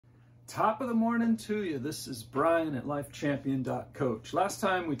Top of the morning to you. This is Brian at lifechampion.coach. Last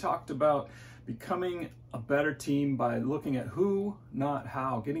time we talked about becoming a better team by looking at who, not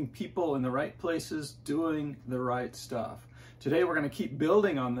how, getting people in the right places, doing the right stuff. Today we're going to keep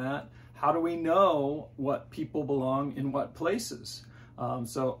building on that. How do we know what people belong in what places?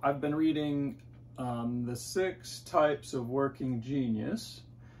 So I've been reading the 6 types of working genius,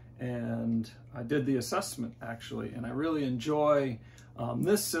 and I did the assessment actually, and I really enjoy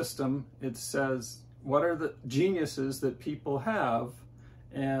this system. It says, what are the geniuses that people have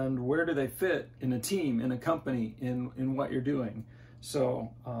and where do they fit in a team, in a company, in what you're doing?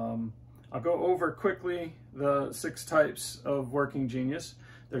 So I'll go over quickly the 6 types of working genius.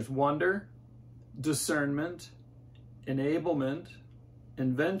 There's wonder, discernment, enablement,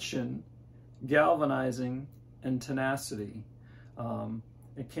 invention, galvanizing, and tenacity.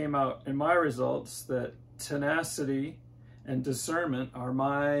 It came out in my results that tenacity and discernment are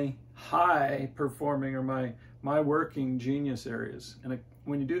my high performing or my working genius areas. And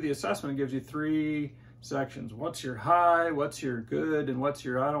when you do the assessment, it gives you 3 sections. What's your high, what's your good, and what's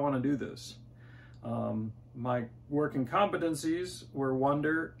your I don't want to do this. My working competencies were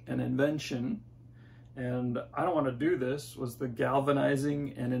wonder and invention, and I don't want to do this was the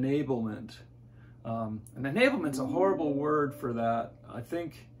galvanizing and enablement. And enablement's a horrible word for that. I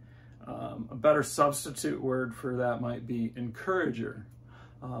think a better substitute word for that might be encourager.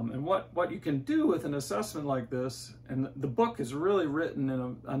 And what you can do with an assessment like this, and the book is really written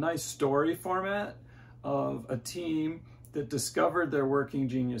in a nice story format of a team that discovered their working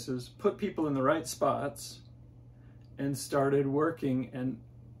geniuses, put people in the right spots, and started working, and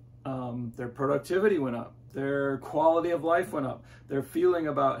their productivity went up, their quality of life went up, their feeling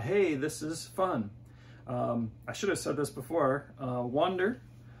about, hey, this is fun. I should have said this before. Wonder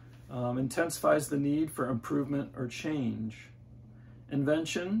intensifies the need for improvement or change.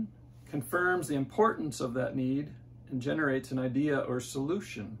 Invention confirms the importance of that need and generates an idea or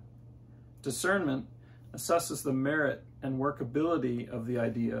solution. Discernment assesses the merit and workability of the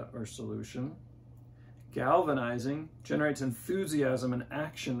idea or solution. Galvanizing generates enthusiasm and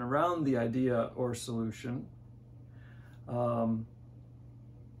action around the idea or solution.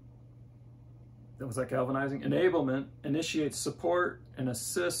 Was that galvanizing? Enablement initiates support and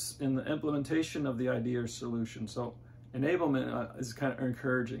assists in the implementation of the idea or solution. So enablement is kind of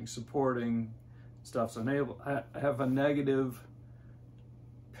encouraging, supporting stuff. So I have a negative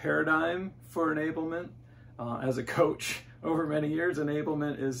paradigm for enablement. As a coach over many years,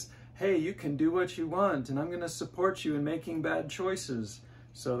 enablement is, hey, you can do what you want and I'm going to support you in making bad choices.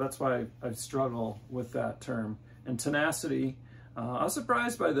 So that's why I struggle with that term. And tenacity, I was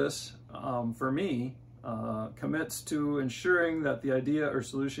surprised by this, for me, commits to ensuring that the idea or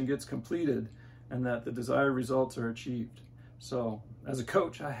solution gets completed and that the desired results are achieved. So as a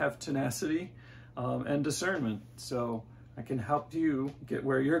coach, I have tenacity and discernment. So I can help you get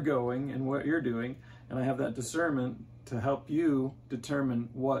where you're going and what you're doing. And I have that discernment to help you determine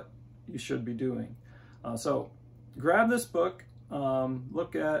what you should be doing. So grab this book,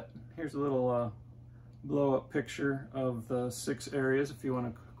 look at, here's a little blow up picture of the 6 areas if you want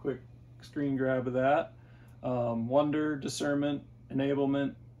a quick screen grab of that. Wonder, discernment,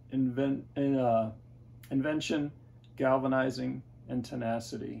 enablement, invention, galvanizing, and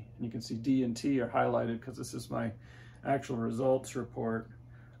tenacity. And you can see D and T are highlighted because this is my actual results report.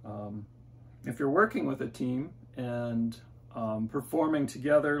 If you're working with a team and performing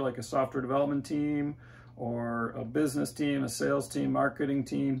together like a software development team or a business team, a sales team, marketing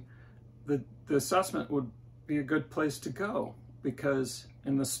team, the assessment would be a good place to go, because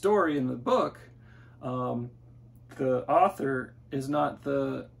in the story in the book, the author is not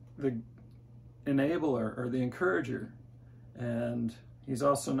the enabler or the encourager, and he's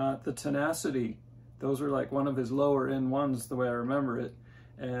also not the tenacity. Those were like one of his lower end ones, the way I remember it.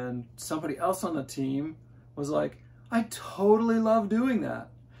 And somebody else on the team was like, I totally love doing that.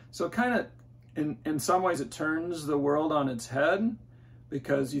 So kind of, in some ways, it turns the world on its head,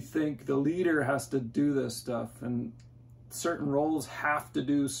 because you think the leader has to do this stuff and certain roles have to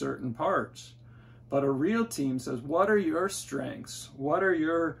do certain parts. But a real team says, what are your strengths? What are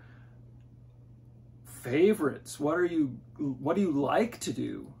your favorites? What do you like to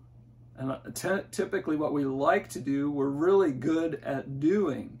do? And typically what we like to do, we're really good at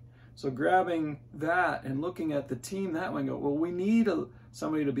doing. So grabbing that and looking at the team that way and go, well, we need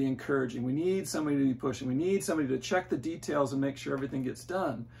somebody to be encouraging. We need somebody to be pushing. We need somebody to check the details and make sure everything gets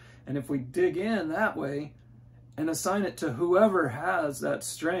done. And if we dig in that way and assign it to whoever has that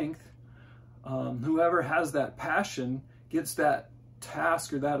strength, whoever has that passion, gets that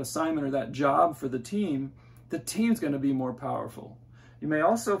task or that assignment or that job for the team's going to be more powerful. You may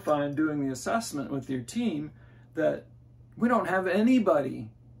also find doing the assessment with your team that we don't have anybody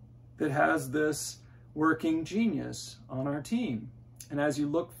that has this working genius on our team. And as you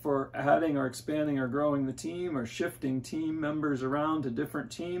look for adding or expanding or growing the team or shifting team members around to different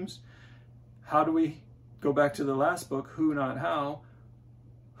teams, how do we go back to the last book, Who Not How?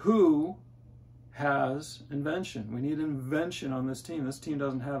 Who has invention? We need invention on this team. This team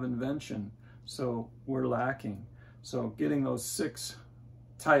doesn't have invention, so we're lacking. So getting those 6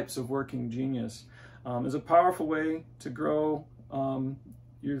 types of working genius is a powerful way to grow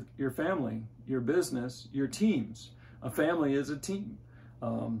your family, your business, your teams. A family is a team.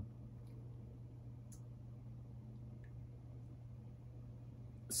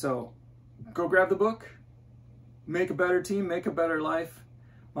 So go grab the book, make a better team, make a better life.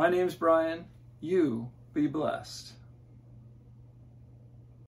 My name's Brian. You be blessed.